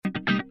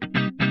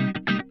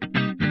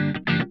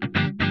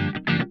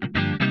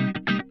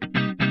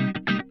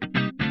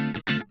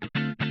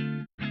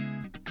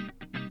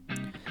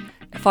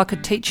if I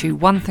could teach you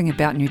one thing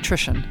about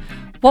nutrition,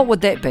 what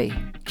would that be?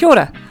 Kia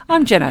ora,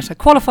 I'm Janet, a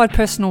qualified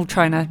personal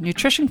trainer,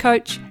 nutrition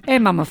coach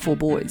and mum of 4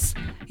 boys.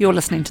 You're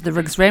listening to The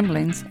Rigs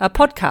Ramblings, a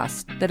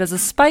podcast that is a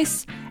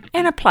space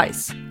and a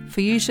place for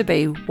you to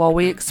be while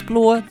we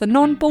explore the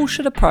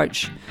non-bullshit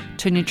approach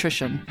to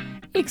nutrition,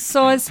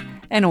 exercise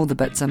and all the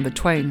bits in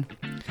between.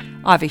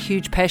 I have a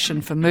huge passion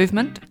for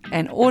movement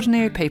and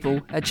ordinary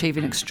people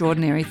achieving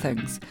extraordinary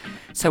things.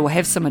 So we'll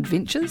have some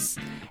adventures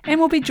and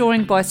we'll be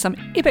joined by some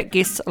epic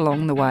guests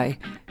along the way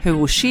who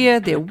will share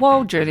their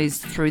wild journeys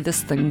through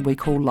this thing we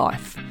call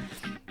life.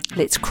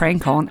 Let's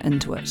crank on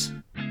into it.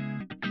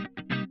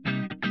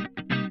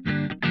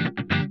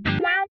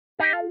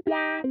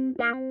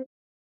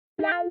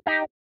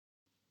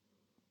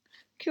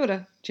 Kia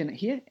ora, Janet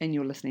here, and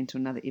you're listening to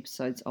another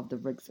episode of the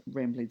Rigs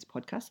Ramblings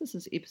podcast. This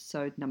is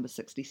episode number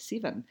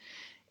 67,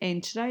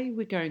 and today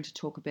we're going to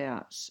talk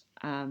about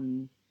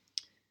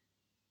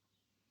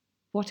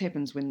what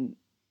happens when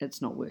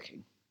it's not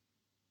working.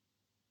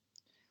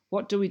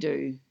 What do we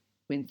do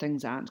when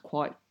things aren't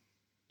quite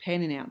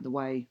panning out the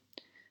way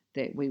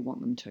that we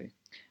want them to?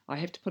 I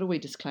have to put a wee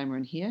disclaimer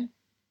in here.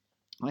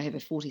 I have a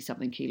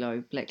 40-something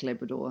kilo black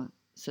Labrador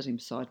sitting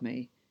beside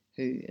me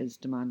who is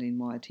demanding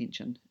my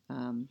attention.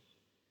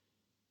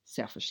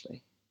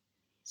 Selfishly.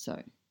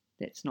 So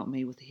that's not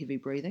me with the heavy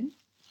breathing,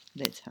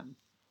 that's him.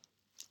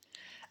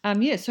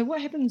 So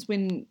what happens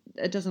when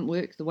it doesn't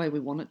work the way we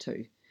want it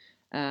to?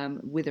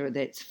 Whether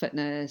that's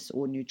fitness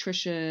or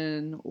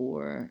nutrition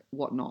or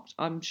whatnot.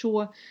 I'm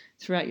sure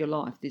throughout your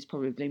life there's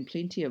probably been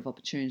plenty of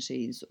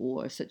opportunities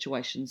or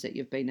situations that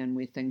you've been in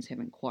where things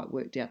haven't quite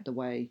worked out the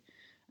way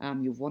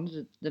you've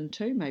wanted them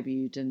to. Maybe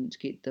you didn't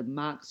get the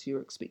marks you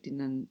were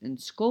expecting in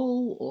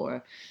school,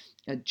 or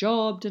a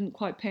job didn't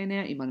quite pan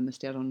out. You might have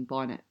missed out on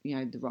buying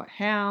the right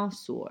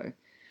house, or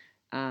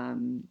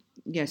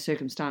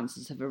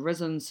circumstances have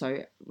arisen,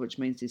 which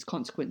means there's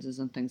consequences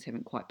and things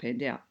haven't quite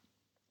panned out.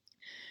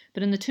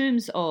 But in the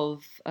terms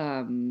of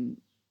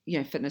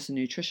fitness and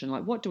nutrition,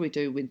 like what do we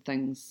do when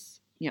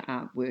things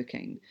aren't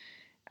working?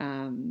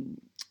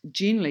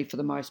 Generally, for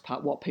the most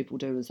part, what people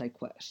do is they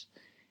quit.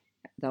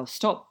 They'll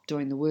stop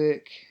doing the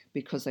work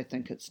because they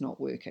think it's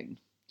not working.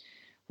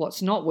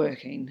 What's not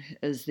working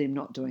is them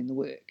not doing the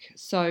work.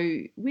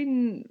 So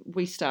when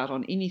we start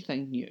on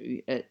anything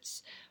new,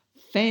 it's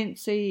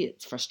fancy,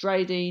 it's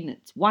frustrating,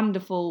 it's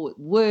wonderful, it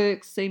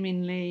works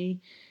seemingly,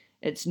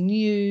 it's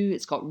new,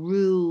 it's got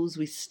rules,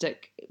 we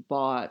stick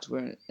by it,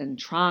 we're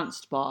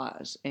entranced by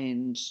it,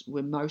 and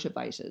we're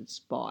motivated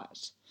by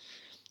it.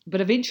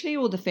 But eventually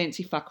all the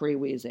fancy fuckery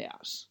wears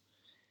out,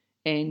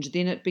 and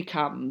then it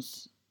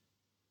becomes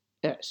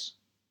it.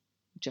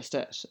 Just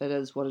it. It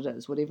is what it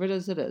is. Whatever it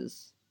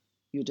is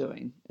you're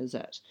doing is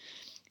it.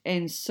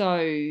 And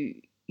so,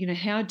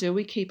 how do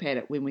we keep at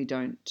it when we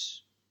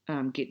don't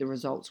get the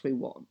results we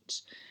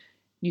want?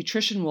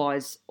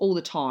 Nutrition-wise, all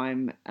the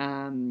time,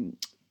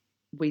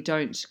 we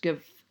don't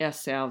give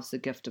ourselves the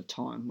gift of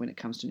time when it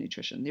comes to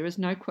nutrition. There is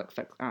no quick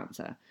fix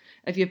answer.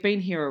 If you've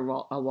been here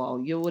a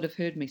while, you would have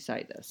heard me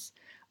say this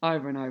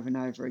over and over and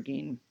over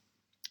again.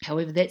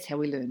 However, that's how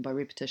we learn, by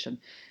repetition.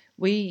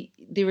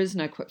 There is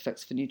no quick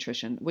fix for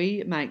nutrition.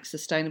 We make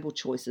sustainable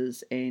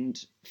choices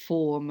and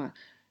form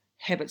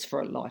habits for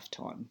a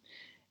lifetime.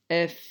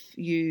 If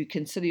you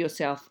consider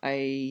yourself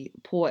a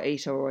poor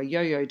eater or a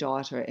yo-yo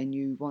dieter and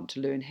you want to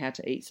learn how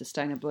to eat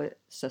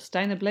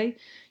sustainably,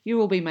 you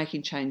will be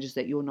making changes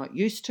that you're not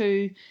used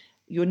to.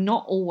 You're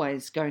not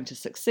always going to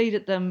succeed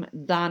at them.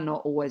 They're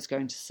not always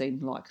going to seem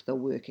like they're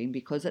working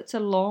because it's a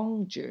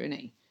long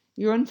journey.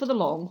 You're in for the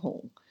long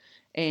haul.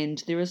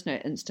 And there is no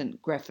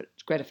instant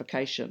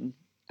gratification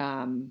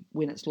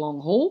when it's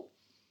long haul.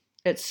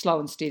 It's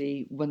slow and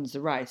steady wins the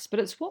race. But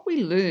it's what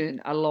we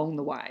learn along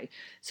the way.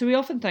 So we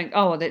often think,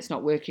 oh, well, that's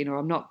not working, or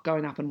I'm not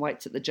going up in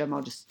weights at the gym.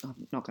 I'm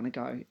not going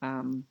to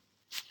go.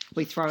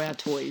 We throw our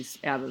toys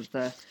out of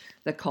the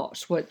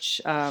cot,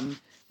 which, I'm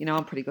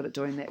pretty good at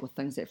doing that with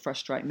things that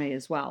frustrate me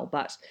as well.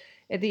 But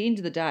at the end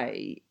of the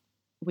day,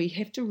 we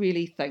have to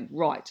really think,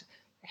 right,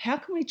 how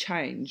can we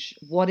change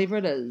whatever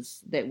it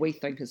is that we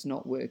think is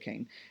not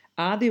working?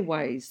 Are there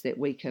ways that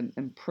we can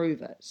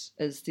improve it?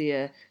 Is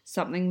there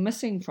something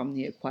missing from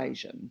the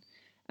equation?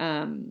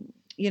 And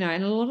a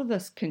lot of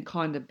this can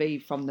kind of be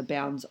from the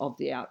bounds of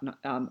the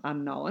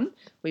unknown.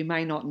 We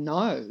may not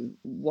know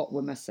what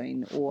we're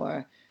missing,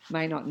 or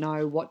may not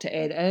know what to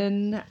add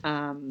in,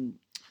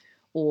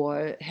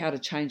 or how to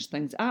change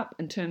things up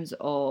in terms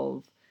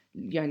of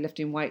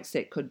lifting weights.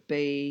 That could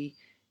be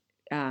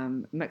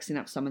mixing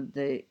up some of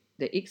the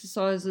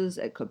exercises.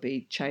 It could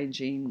be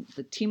changing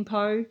the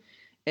tempo.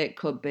 It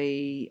could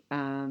be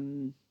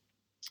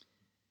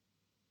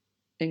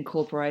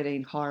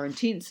incorporating higher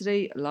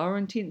intensity, lower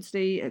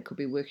intensity. It could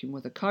be working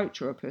with a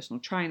coach or a personal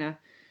trainer.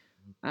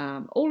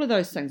 All of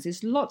those things.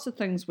 There's lots of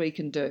things we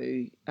can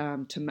do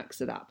to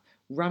mix it up.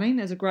 Running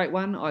is a great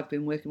one. I've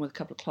been working with a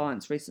couple of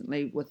clients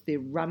recently with their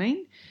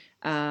running.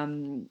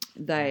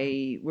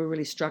 They were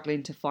really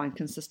struggling to find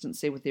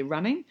consistency with their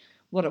running.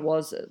 What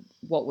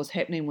was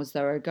happening was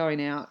they were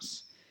going out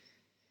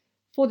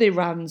for their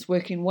runs,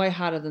 working way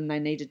harder than they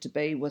needed to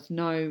be with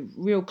no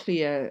real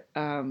clear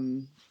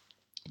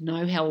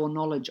know-how or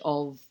knowledge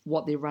of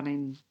what their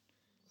running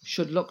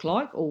should look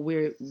like, or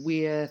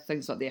where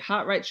things like their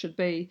heart rate should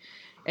be.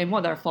 And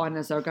what they're finding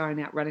is they're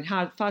going out running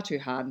far too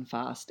hard and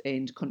fast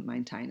and couldn't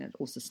maintain it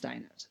or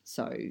sustain it.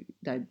 So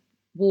they'd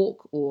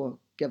walk or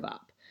give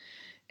up.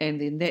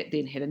 And then that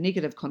then had a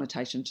negative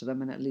connotation to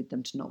them, and it led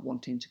them to not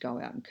wanting to go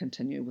out and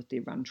continue with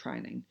their run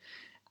training.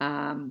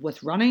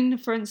 With running,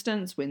 for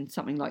instance, when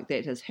something like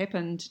that has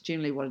happened,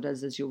 generally what it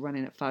is you're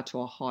running at far too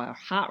a higher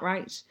heart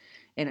rate,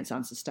 and it's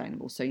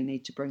unsustainable. So you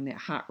need to bring that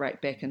heart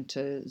rate back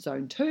into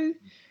zone 2.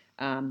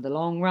 The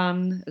long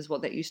run is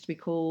what that used to be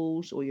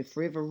called, or your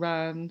forever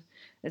run.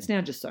 It's now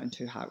just zone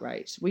 2 heart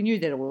rate. We knew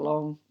that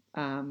all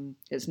along.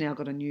 It's now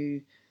got a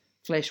new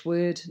flash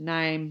word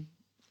name.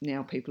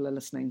 Now people are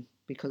listening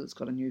because it's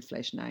got a new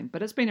flash name,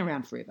 but it's been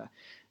around forever.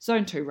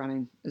 Zone 2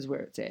 running is where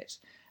it's at.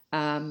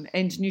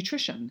 And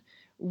nutrition.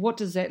 What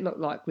does that look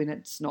like when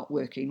it's not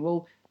working?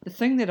 Well, the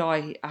thing that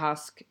I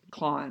ask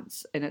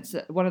clients, and it's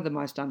one of the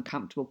most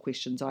uncomfortable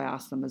questions I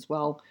ask them as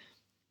well,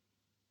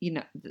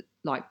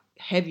 like,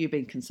 have you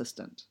been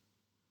consistent?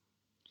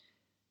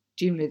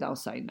 Generally, they'll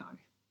say no.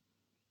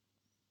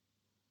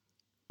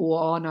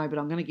 Or, oh, no, but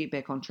I'm going to get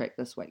back on track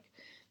this week.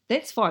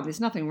 That's fine.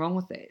 There's nothing wrong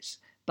with that.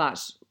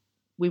 But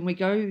when we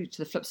go to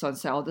the flip side and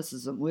say, oh, this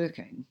isn't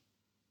working,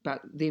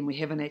 but then we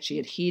haven't actually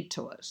adhered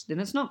to it, then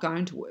it's not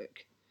going to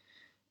work.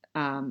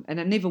 And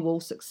it never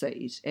will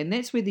succeed. And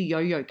that's where the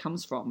yo-yo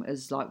comes from,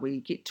 is like we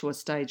get to a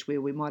stage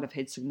where we might have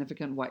had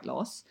significant weight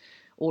loss.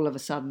 All of a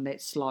sudden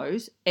that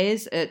slows,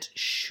 as it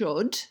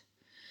should.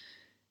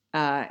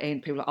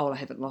 And people are, oh, I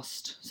haven't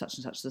lost such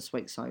and such this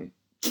week, so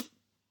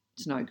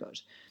it's no good.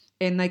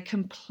 And they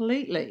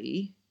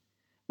completely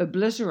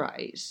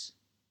obliterate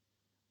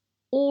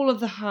all of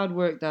the hard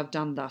work they've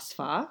done thus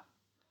far,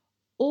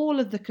 all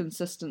of the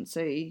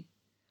consistency,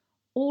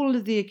 all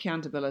of the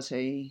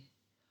accountability,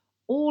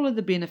 all of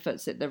the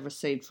benefits that they've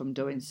received from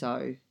doing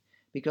so,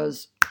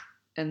 because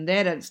in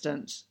that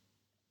instant,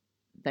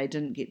 they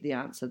didn't get the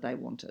answer they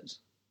wanted.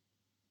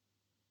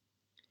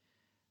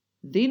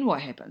 Then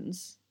what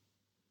happens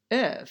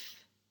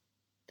if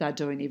they're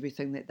doing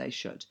everything that they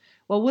should?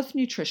 Well, with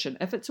nutrition,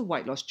 if it's a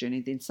weight loss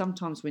journey, then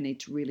sometimes we need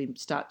to really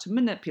start to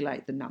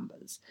manipulate the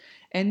numbers.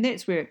 And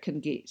that's where it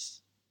can get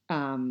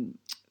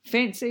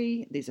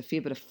fancy. There's a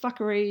fair bit of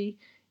fuckery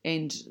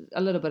and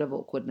a little bit of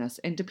awkwardness.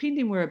 And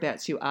depending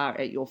whereabouts you are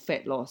at your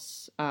fat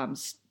loss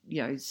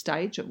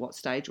stage, at what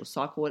stage or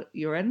cycle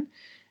you're in,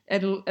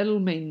 it'll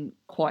mean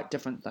quite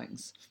different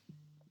things.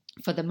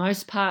 For the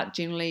most part,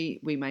 generally,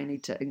 we may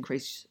need to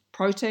increase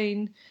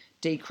protein,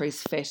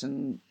 decrease fat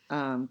and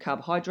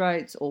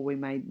carbohydrates, or we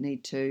may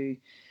need to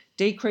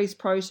decrease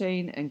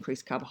protein,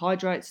 increase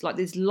carbohydrates. Like,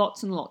 there's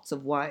lots and lots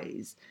of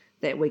ways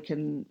that we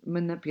can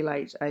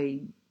manipulate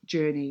a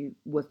journey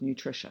with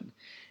nutrition.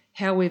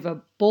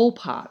 However,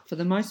 ballpark, for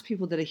the most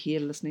people that are here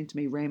listening to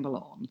me ramble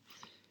on,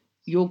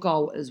 your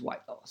goal is weight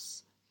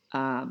loss.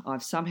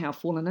 I've somehow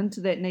fallen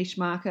into that niche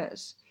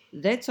market.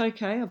 That's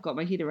okay. I've got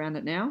my head around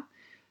it now.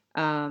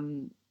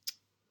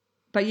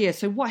 But yeah,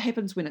 so what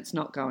happens when it's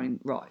not going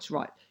right?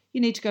 Right. You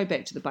need to go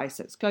back to the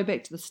basics. Go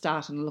back to the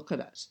start and look at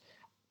it.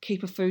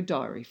 Keep a food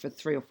diary for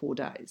 3 or 4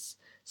 days.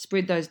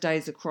 Spread those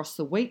days across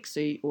the week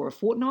or a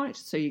fortnight,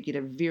 so you get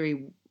a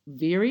very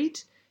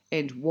varied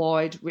and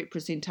wide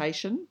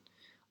representation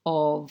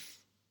of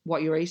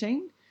what you're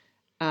eating.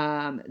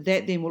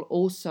 That then will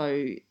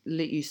also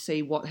let you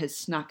see what has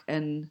snuck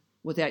in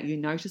without you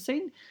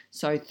noticing.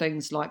 So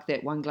things like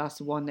that one glass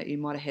of wine that you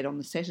might have had on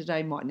the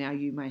Saturday,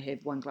 you may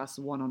have one glass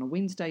of wine on a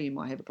Wednesday, you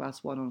might have a glass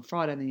of wine on a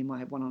Friday, and then you might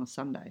have one on a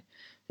Sunday.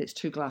 That's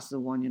 2 glasses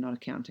of wine you're not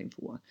accounting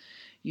for.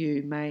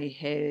 You may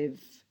have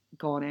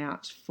gone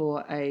out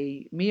for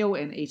a meal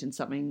and eaten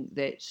something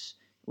that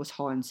was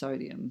high in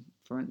sodium,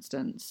 for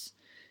instance.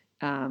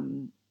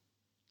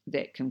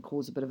 That can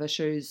cause a bit of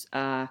issues.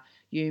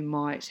 You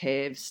might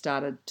have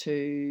started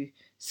to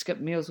skip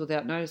meals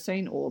without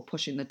noticing, or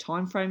pushing the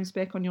time frames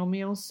back on your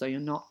meals, so you're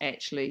not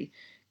actually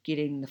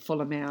getting the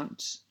full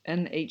amount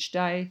in each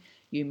day.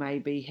 You may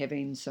be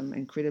having some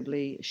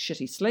incredibly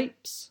shitty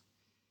sleeps,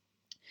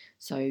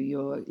 so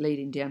you're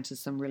leading down to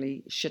some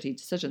really shitty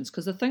decisions.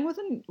 Because the thing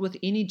with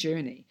any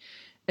journey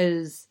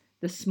is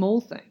the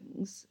small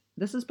things.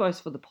 This is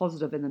both for the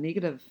positive and the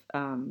negative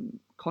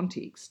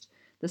context.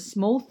 The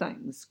small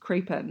things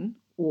creep in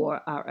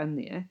or are in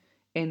there,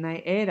 and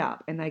they add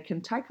up, and they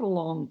can take a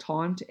long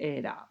time to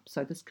add up.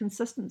 So this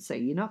consistency,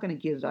 you're not going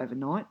to get it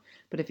overnight,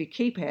 but if you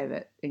keep at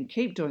it and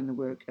keep doing the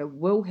work, it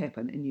will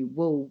happen and you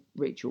will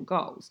reach your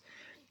goals.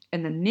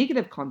 And the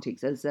negative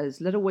context is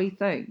those little wee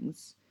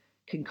things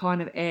can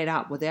kind of add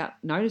up without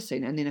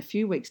noticing, and then a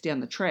few weeks down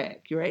the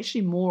track, you're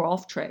actually more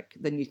off track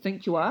than you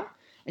think you are,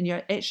 and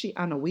you're actually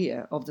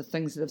unaware of the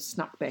things that have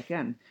snuck back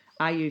in.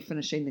 Are you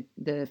finishing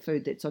the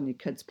food that's on your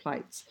kids'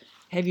 plates?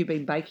 Have you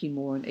been baking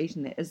more and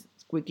eating that?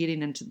 We're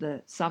getting into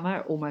the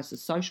summer, almost a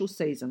social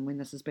season when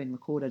this has been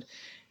recorded.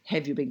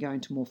 Have you been going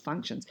to more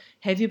functions?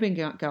 Have you been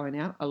going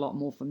out a lot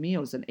more for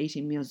meals and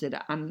eating meals that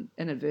are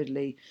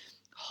inadvertently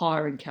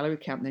higher in calorie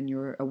count than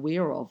you're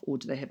aware of, or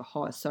do they have a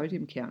higher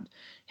sodium count?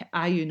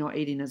 Are you not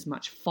eating as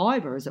much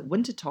fibre? Is it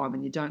winter time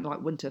and you don't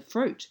like winter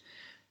fruit?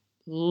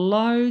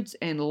 Loads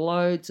and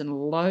loads and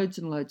loads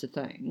and loads of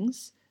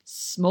things,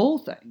 small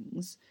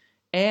things,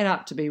 add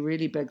up to be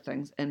really big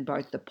things in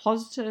both the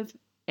positive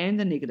and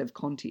the negative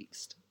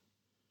context.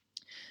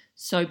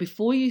 So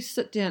before you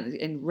sit down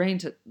and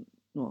rant it,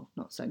 well,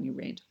 not saying you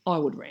rant, I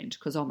would rant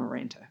because I'm a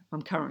ranter.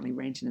 I'm currently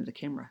ranting at the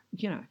camera,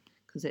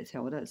 because that's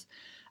how it is.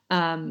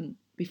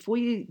 Before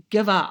you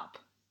give up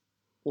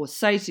or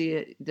say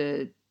to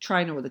the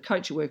trainer or the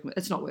coach you're working with,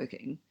 it's not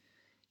working,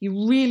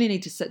 you really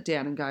need to sit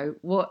down and go,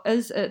 well,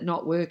 is it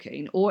not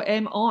working, or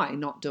am I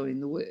not doing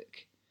the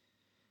work?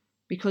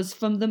 Because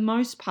for the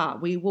most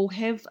part, we will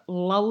have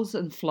lulls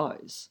and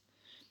flows.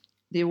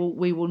 We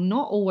will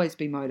not always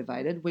be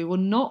motivated. We will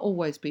not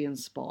always be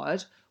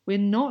inspired. We're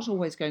not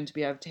always going to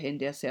be able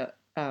to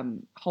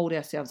hold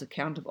ourselves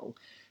accountable.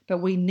 But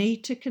we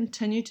need to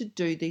continue to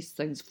do these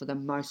things for the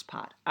most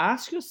part.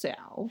 Ask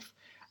yourself,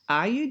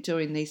 are you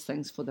doing these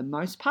things for the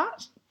most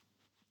part?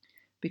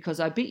 Because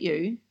I bet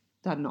you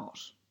they're not,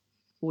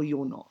 or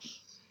you're not.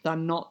 They're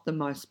not the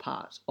most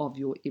part of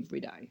your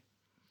everyday.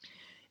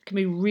 It can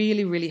be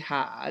really, really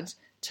hard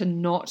to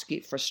not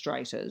get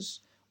frustrated,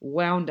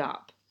 wound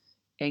up,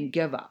 and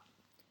give up.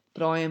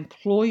 But I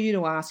implore you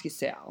to ask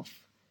yourself,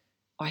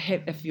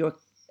 if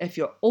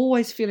you're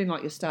always feeling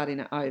like you're starting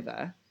it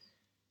over,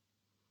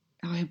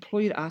 I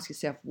implore you to ask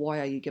yourself,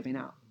 why are you giving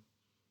up?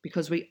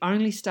 Because we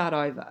only start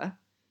over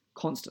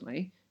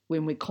constantly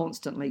when we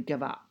constantly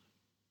give up.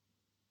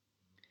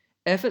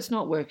 If it's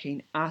not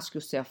working, ask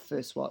yourself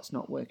first why it's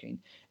not working.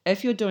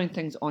 If you're doing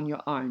things on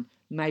your own,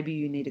 maybe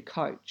you need a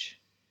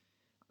coach.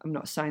 I'm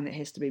not saying that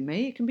has to be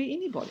me. It can be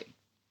anybody.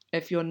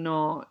 If you're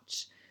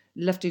not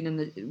lifting in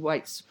the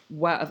weights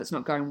well, if it's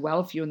not going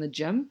well for you in the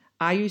gym,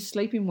 are you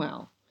sleeping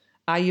well?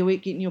 Are you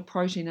getting your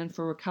protein in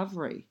for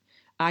recovery?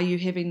 Are you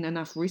having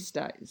enough rest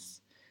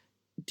days?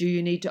 Do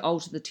you need to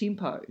alter the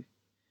tempo?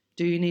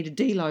 Do you need a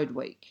deload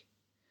week?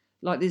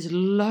 Like, there's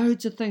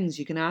loads of things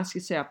you can ask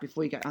yourself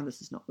before you go, oh,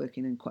 this is not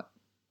working, and quit.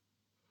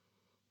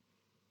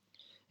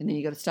 And then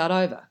you've got to start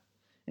over.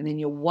 And then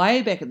you're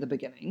way back at the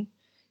beginning.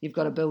 You've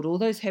got to build all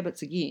those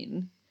habits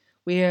again,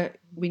 where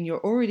when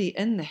you're already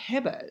in the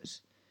habit,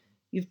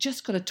 you've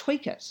just got to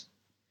tweak it.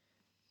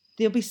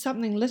 There'll be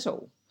something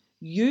little.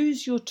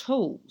 Use your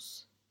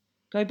tools.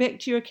 Go back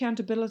to your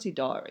accountability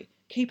diary.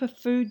 Keep a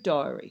food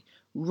diary.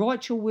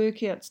 Write your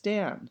workouts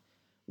down.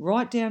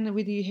 Write down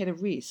whether you had a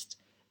rest.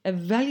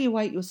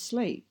 Evaluate your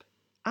sleep.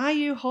 Are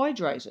you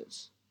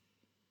hydrated?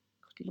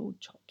 Good Lord,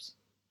 chops.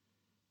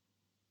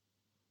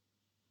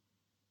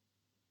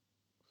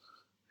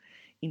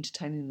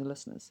 Entertaining the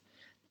listeners.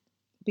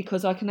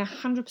 Because I can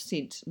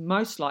 100%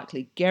 most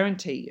likely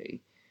guarantee you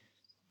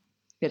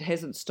it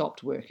hasn't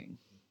stopped working.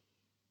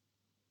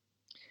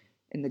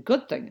 And the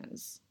good thing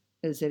is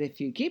that if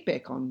you get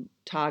back on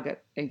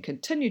target and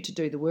continue to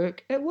do the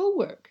work, it will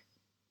work.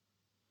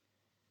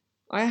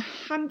 I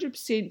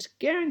 100%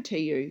 guarantee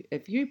you,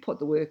 if you put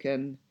the work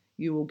in,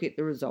 you will get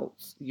the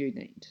results you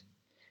need.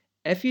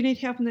 If you need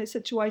help in that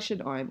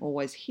situation, I am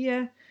always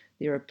here.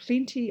 There are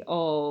plenty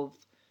of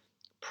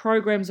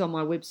programs on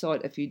my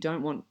website. If you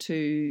don't want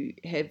to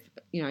have,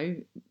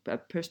 a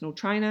personal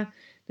trainer,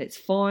 that's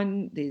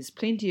fine. There's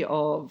plenty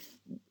of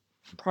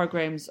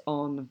programs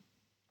on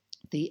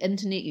the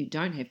internet. You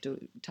don't have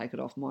to take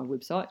it off my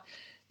website.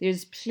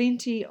 There's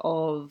plenty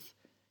of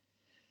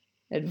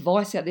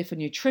advice out there for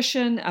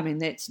nutrition. I mean,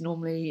 that's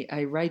normally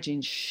a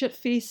raging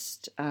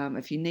shitfest.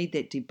 If you need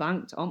that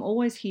debunked, I'm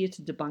always here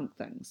to debunk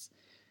things.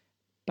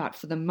 But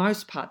for the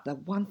most part, the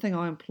one thing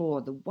I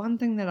implore, the one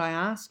thing that I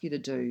ask you to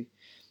do,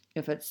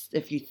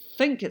 if you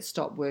think it's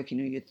stopped working,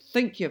 or you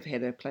think you've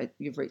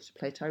reached a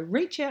plateau,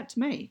 reach out to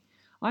me.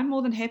 I'm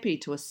more than happy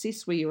to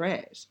assess where you're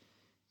at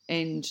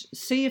and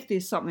see if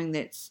there's something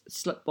that's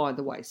slipped by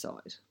the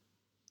wayside.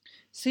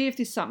 See if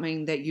there's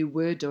something that you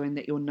were doing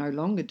that you're no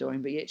longer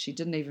doing, but you actually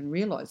didn't even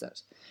realise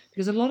it.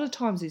 Because a lot of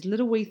times these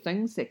little wee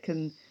things that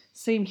can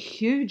seem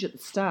huge at the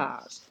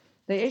start,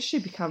 they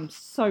actually become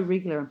so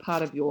regular and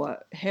part of your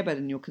habit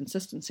and your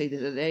consistency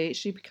that they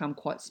actually become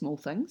quite small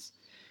things.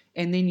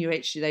 And then you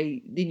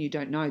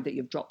don't know that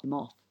you've dropped them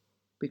off,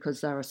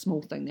 because they're a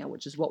small thing now,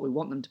 which is what we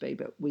want them to be,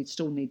 but we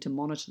still need to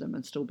monitor them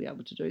and still be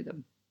able to do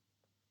them.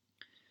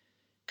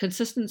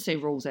 Consistency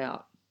rules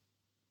out.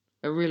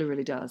 It really,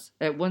 really does.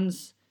 It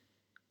wins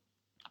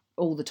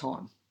all the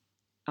time.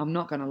 I'm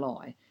not going to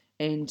lie.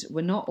 And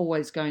we're not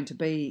always going to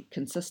be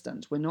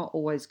consistent. We're not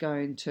always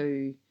going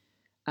to,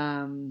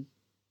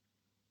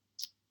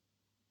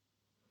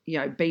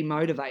 be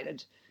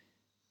motivated.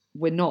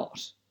 We're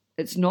not.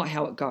 It's not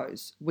how it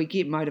goes. We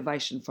get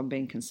motivation from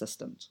being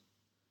consistent,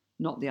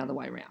 not the other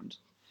way around.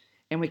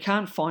 And we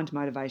can't find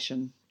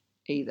motivation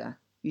either.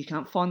 You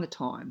can't find the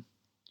time.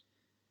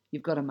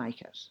 You've got to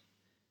make it.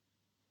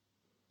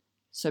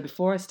 So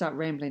before I start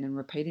rambling and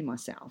repeating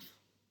myself,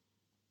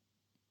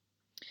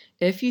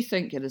 if you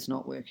think it is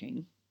not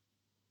working,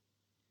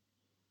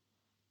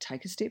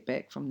 take a step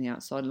back from the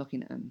outside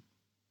looking in.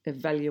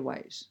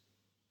 Evaluate.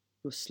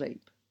 your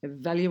sleep,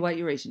 evaluate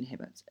your eating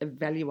habits,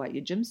 evaluate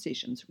your gym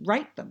sessions,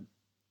 rate them,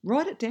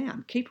 write it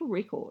down, keep a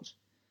record.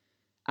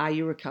 Are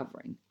you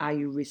recovering? Are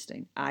you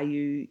resting? Are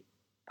you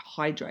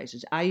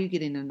hydrated? Are you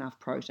getting enough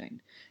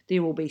protein?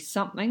 There will be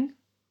something,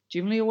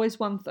 generally always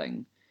one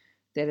thing,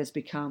 that has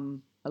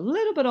become a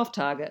little bit off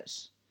target.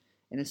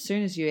 And as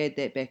soon as you add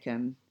that back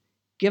in,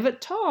 give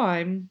it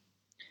time,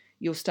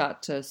 you'll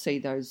start to see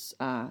those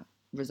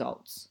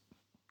results.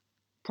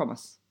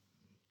 Promise.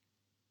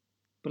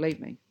 Believe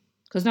me.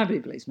 Because nobody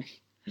believes me.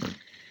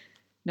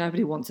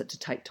 Nobody wants it to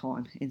take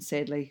time. And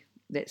sadly,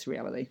 that's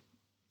reality.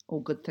 All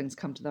good things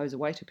come to those who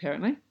wait,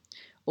 apparently.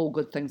 All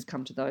good things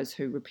come to those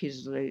who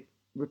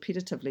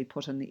repetitively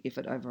put in the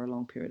effort over a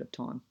long period of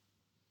time.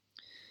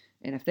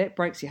 And if that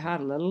breaks your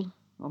heart a little,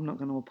 I'm not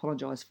going to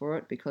apologise for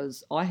it,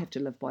 because I have to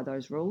live by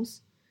those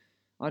rules.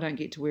 I don't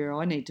get to where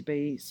I need to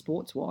be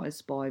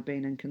sports-wise by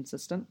being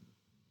inconsistent.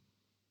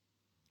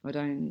 I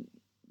don't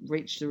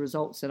reach the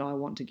results that I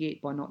want to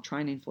get by not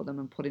training for them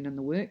and putting in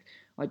the work.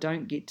 I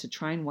don't get to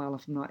train well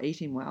if I'm not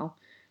eating well.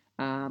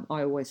 I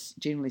always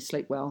generally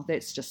sleep well.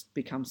 That's just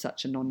become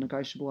such a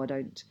non-negotiable. I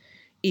don't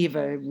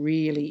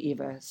really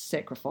ever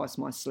sacrifice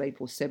my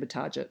sleep or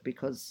sabotage it,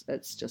 because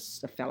it's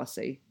just a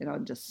fallacy, and I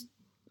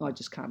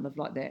just can't live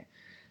like that.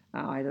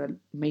 I had a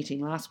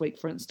meeting last week,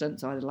 for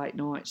instance. I had a late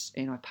night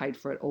and I paid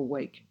for it all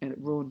week, and it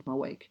ruined my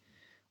week.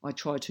 I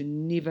try to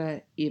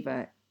never,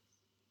 ever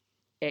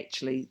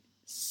actually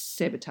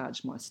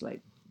sabotage my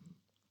sleep.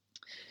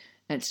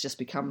 And it's just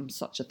become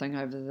such a thing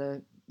over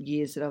the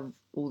years that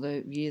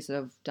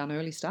I've done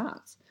early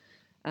starts.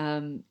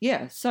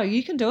 So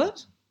you can do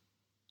it.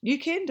 You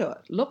can do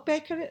it. Look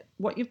back at it,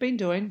 what you've been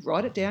doing,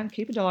 write it down,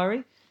 keep a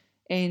diary,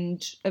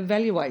 and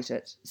evaluate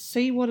it.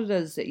 See what it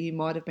is that you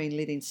might have been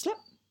letting slip.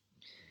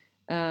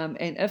 And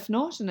if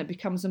not, and it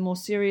becomes a more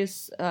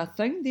serious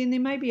thing, then there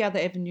may be other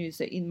avenues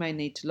that you may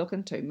need to look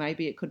into.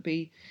 Maybe it could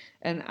be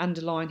an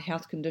underlying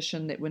health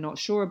condition that we're not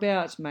sure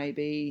about.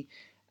 Maybe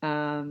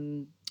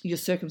your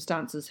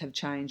circumstances have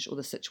changed, or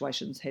the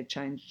situations have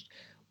changed.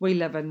 We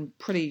live in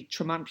pretty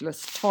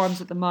tumultuous times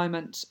at the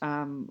moment.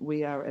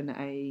 We are in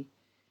I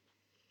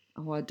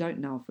don't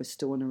know if we're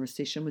still in a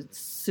recession.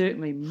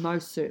 We're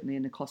most certainly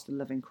in a cost of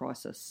living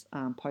crisis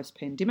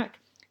post-pandemic.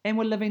 And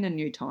we're living in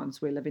new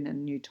times. We're living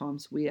in new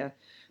times where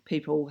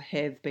people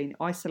have been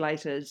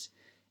isolated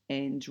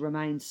and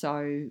remain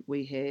so.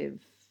 We have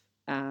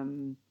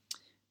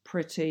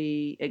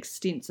pretty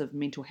extensive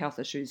mental health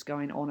issues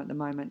going on at the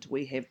moment.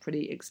 We have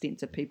pretty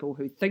extensive people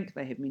who think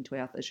they have mental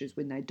health issues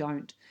when they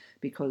don't,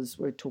 because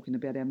we're talking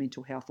about our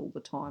mental health all the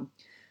time.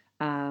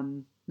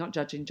 Not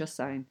judging, just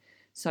saying.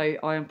 So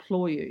I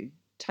implore you,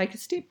 take a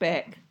step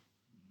back,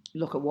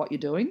 look at what you're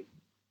doing.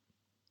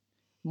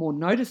 More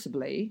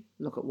noticeably,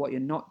 look at what you're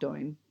not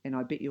doing, and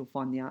I bet you'll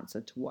find the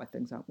answer to why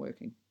things aren't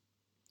working.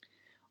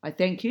 I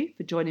thank you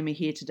for joining me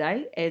here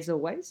today. As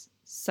always,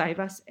 save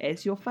us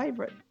as your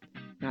favourite,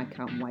 and I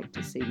can't wait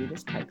to see where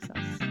this takes us.